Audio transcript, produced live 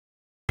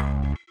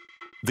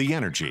The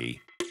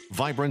energy,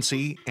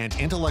 vibrancy, and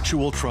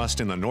intellectual trust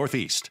in the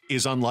Northeast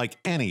is unlike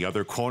any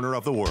other corner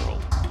of the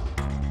world.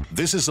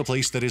 This is a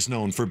place that is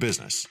known for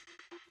business,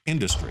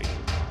 industry,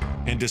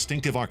 and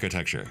distinctive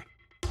architecture.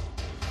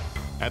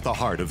 At the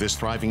heart of this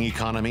thriving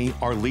economy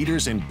are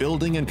leaders in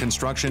building and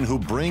construction who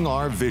bring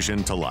our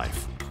vision to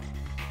life.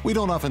 We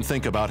don't often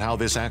think about how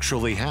this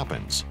actually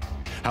happens,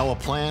 how a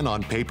plan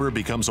on paper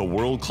becomes a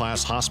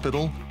world-class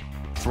hospital,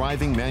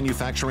 thriving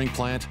manufacturing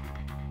plant,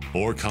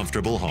 or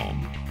comfortable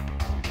home.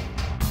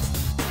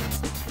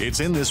 It's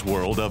in this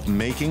world of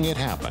making it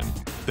happen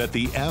that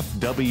the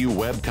FW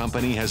Webb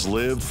Company has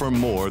lived for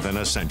more than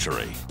a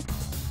century.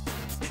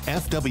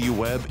 FW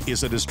Webb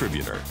is a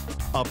distributor,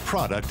 a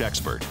product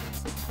expert.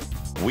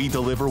 We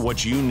deliver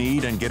what you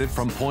need and get it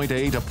from point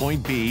A to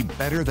point B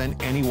better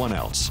than anyone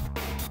else.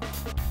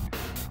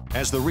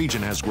 As the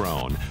region has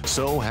grown,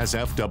 so has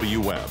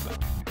FW Webb.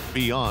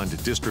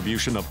 Beyond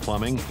distribution of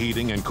plumbing,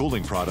 heating, and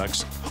cooling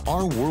products,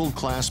 our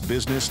world-class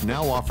business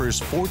now offers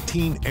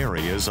 14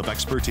 areas of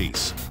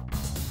expertise.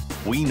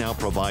 We now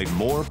provide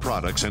more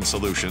products and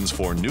solutions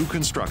for new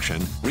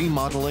construction,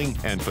 remodeling,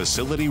 and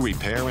facility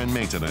repair and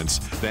maintenance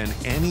than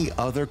any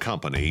other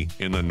company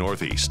in the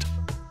Northeast.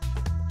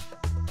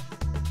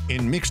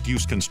 In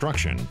mixed-use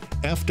construction,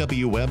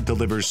 FW Webb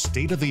delivers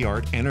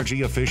state-of-the-art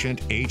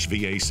energy-efficient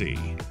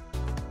HVAC.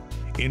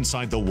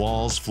 Inside the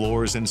walls,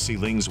 floors, and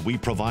ceilings, we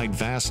provide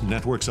vast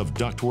networks of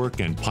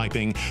ductwork and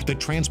piping that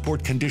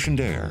transport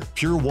conditioned air,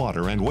 pure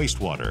water, and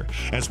wastewater,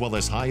 as well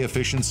as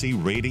high-efficiency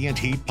radiant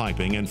heat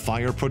piping and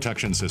fire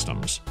protection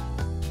systems.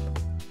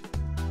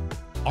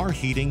 Our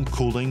heating,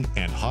 cooling,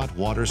 and hot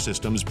water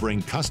systems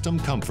bring custom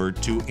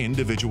comfort to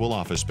individual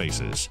office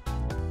spaces.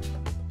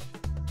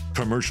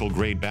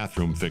 Commercial-grade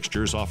bathroom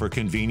fixtures offer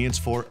convenience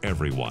for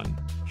everyone,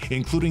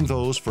 including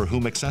those for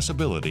whom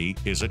accessibility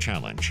is a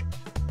challenge.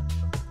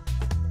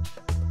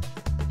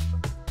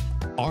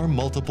 Our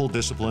multiple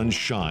disciplines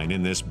shine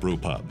in this brew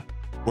pub,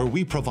 where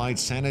we provide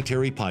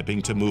sanitary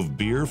piping to move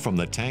beer from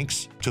the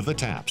tanks to the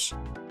taps,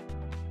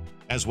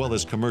 as well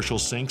as commercial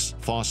sinks,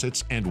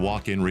 faucets, and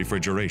walk-in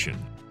refrigeration.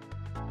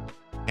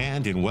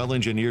 And in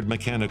well-engineered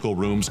mechanical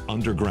rooms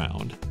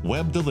underground,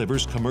 Webb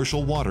delivers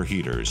commercial water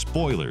heaters,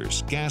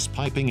 boilers, gas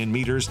piping, and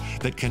meters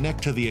that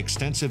connect to the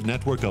extensive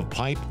network of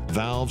pipe,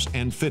 valves,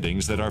 and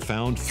fittings that are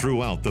found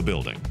throughout the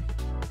building.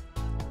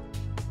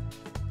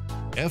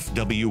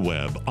 FW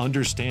Webb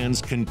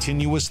understands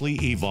continuously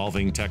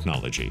evolving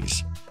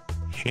technologies.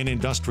 In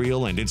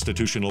industrial and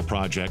institutional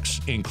projects,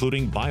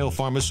 including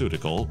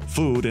biopharmaceutical,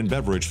 food and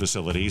beverage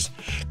facilities,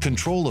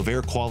 control of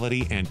air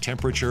quality and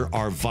temperature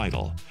are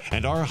vital,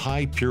 and our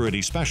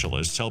high-purity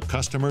specialists help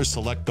customers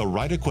select the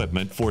right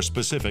equipment for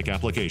specific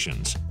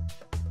applications.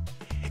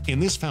 In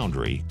this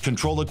foundry,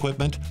 control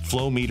equipment,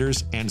 flow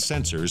meters, and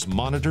sensors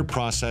monitor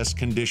process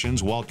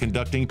conditions while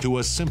conducting to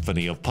a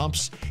symphony of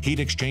pumps, heat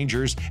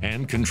exchangers,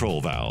 and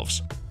control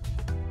valves.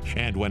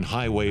 And when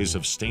highways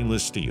of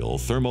stainless steel,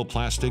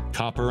 thermoplastic,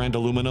 copper, and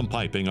aluminum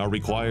piping are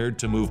required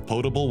to move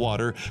potable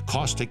water,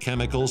 caustic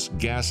chemicals,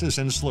 gases,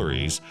 and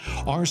slurries,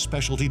 our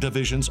specialty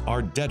divisions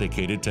are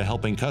dedicated to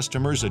helping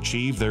customers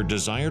achieve their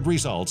desired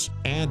results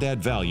and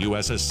add value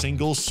as a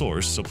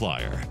single-source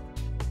supplier.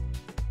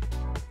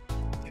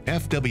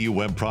 FW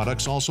Webb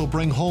products also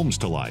bring homes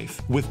to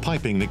life with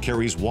piping that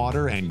carries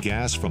water and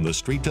gas from the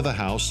street to the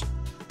house,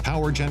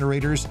 power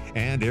generators,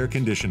 and air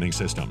conditioning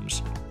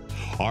systems.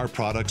 Our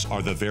products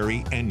are the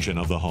very engine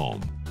of the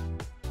home,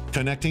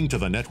 connecting to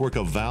the network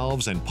of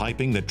valves and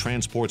piping that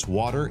transports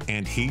water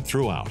and heat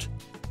throughout.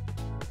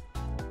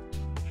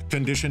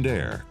 Conditioned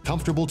air,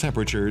 comfortable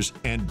temperatures,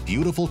 and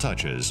beautiful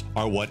touches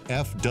are what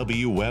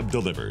FW Webb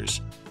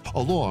delivers,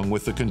 along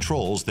with the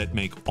controls that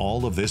make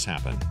all of this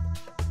happen.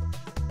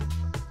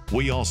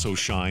 We also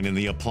shine in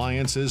the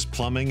appliances,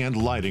 plumbing, and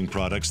lighting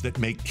products that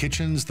make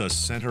kitchens the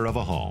center of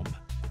a home.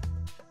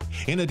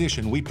 In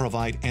addition, we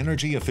provide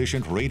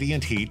energy-efficient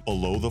radiant heat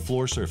below the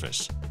floor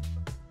surface.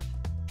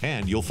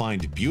 And you'll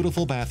find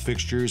beautiful bath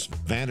fixtures,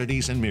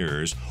 vanities, and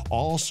mirrors,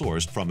 all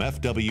sourced from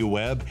FW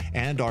Webb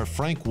and our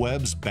Frank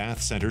Webb's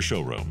Bath Center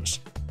showrooms.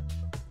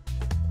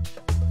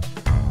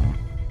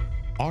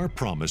 Our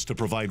promise to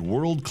provide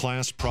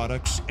world-class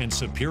products and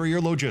superior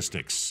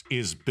logistics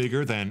is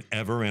bigger than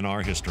ever in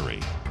our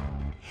history.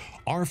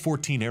 Our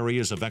 14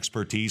 areas of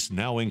expertise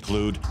now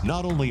include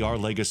not only our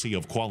legacy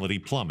of quality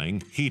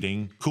plumbing,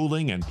 heating,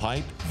 cooling, and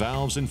pipe,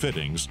 valves, and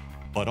fittings,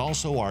 but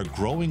also our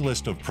growing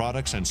list of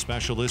products and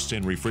specialists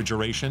in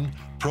refrigeration,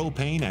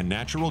 propane and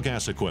natural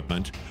gas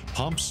equipment,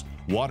 pumps,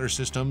 water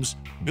systems,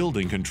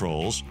 building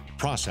controls,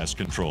 process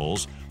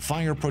controls,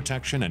 fire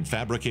protection and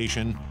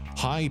fabrication,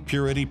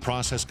 high-purity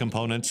process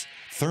components,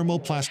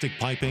 thermoplastic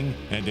piping,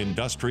 and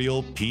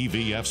industrial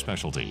PVF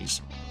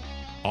specialties.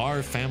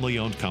 Our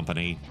family-owned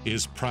company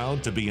is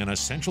proud to be an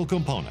essential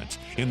component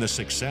in the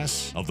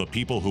success of the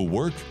people who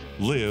work,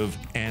 live,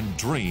 and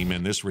dream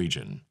in this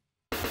region.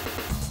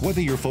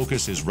 Whether your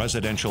focus is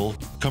residential,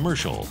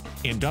 commercial,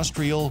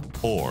 industrial,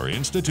 or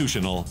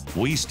institutional,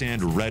 we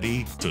stand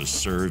ready to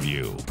serve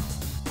you.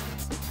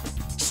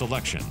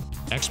 Selection,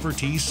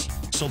 expertise,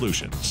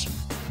 solutions.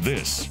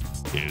 This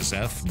is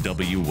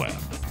FW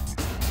Webb.